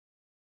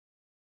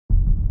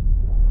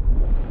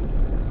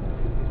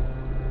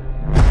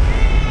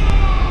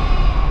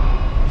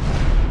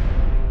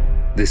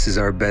This is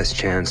our best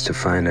chance to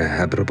find a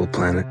habitable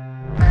planet.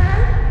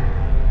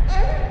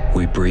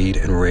 We breed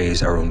and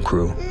raise our own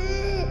crew.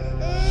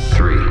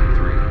 3.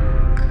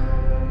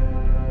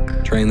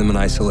 Train them in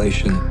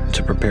isolation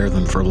to prepare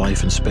them for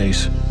life in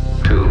space.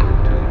 2.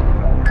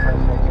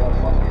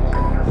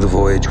 The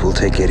voyage will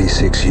take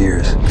 86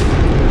 years. 1.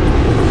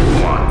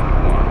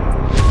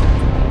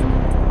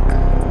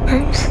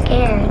 I'm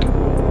scared.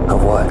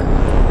 Of what?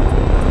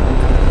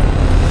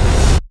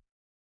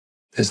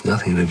 There's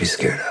nothing to be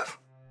scared of.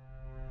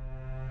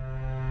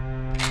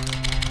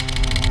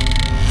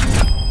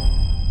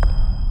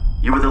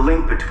 You are the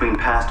link between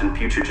past and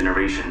future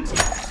generations,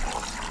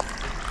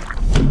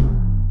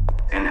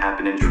 and have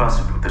been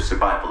entrusted with the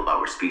survival of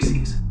our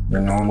species.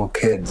 They're normal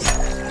kids.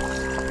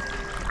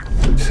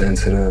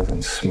 Sensitive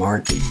and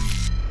smart.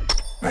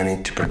 I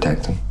need to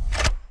protect them.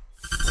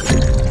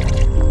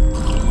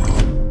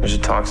 There's a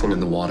toxin in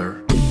the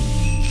water.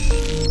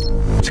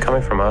 It's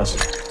coming from us.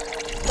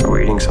 Are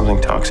we eating something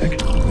toxic?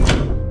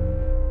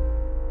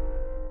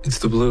 It's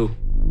the blue.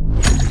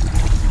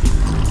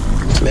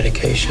 It's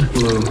medication.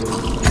 Blue.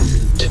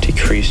 To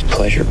decrease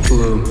pleasure.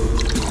 Blue.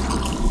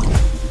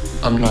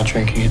 I'm not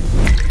drinking it.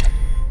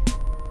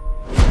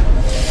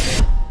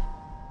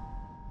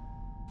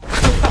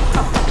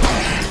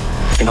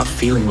 You're not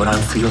feeling what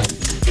I'm feeling.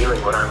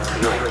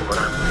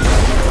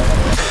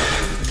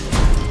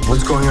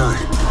 What's going on?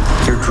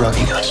 You're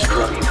drugging us. To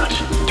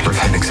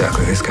prevent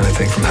exactly this kind of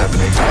thing from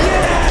happening.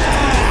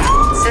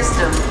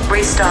 System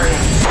restarting.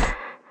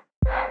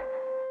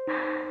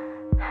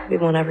 We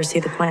won't ever see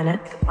the planet.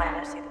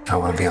 I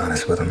want to be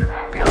honest with him.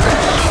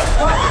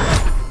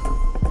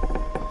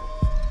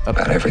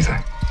 About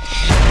everything.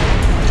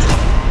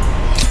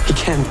 He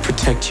can't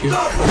protect you.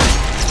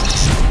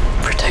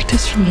 Protect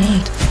us from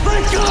what?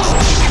 Let go!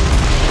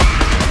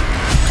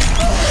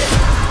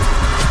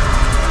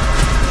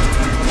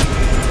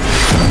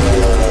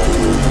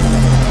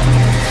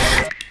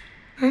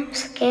 I'm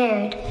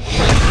scared.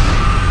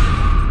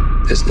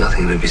 There's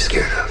nothing to be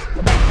scared of.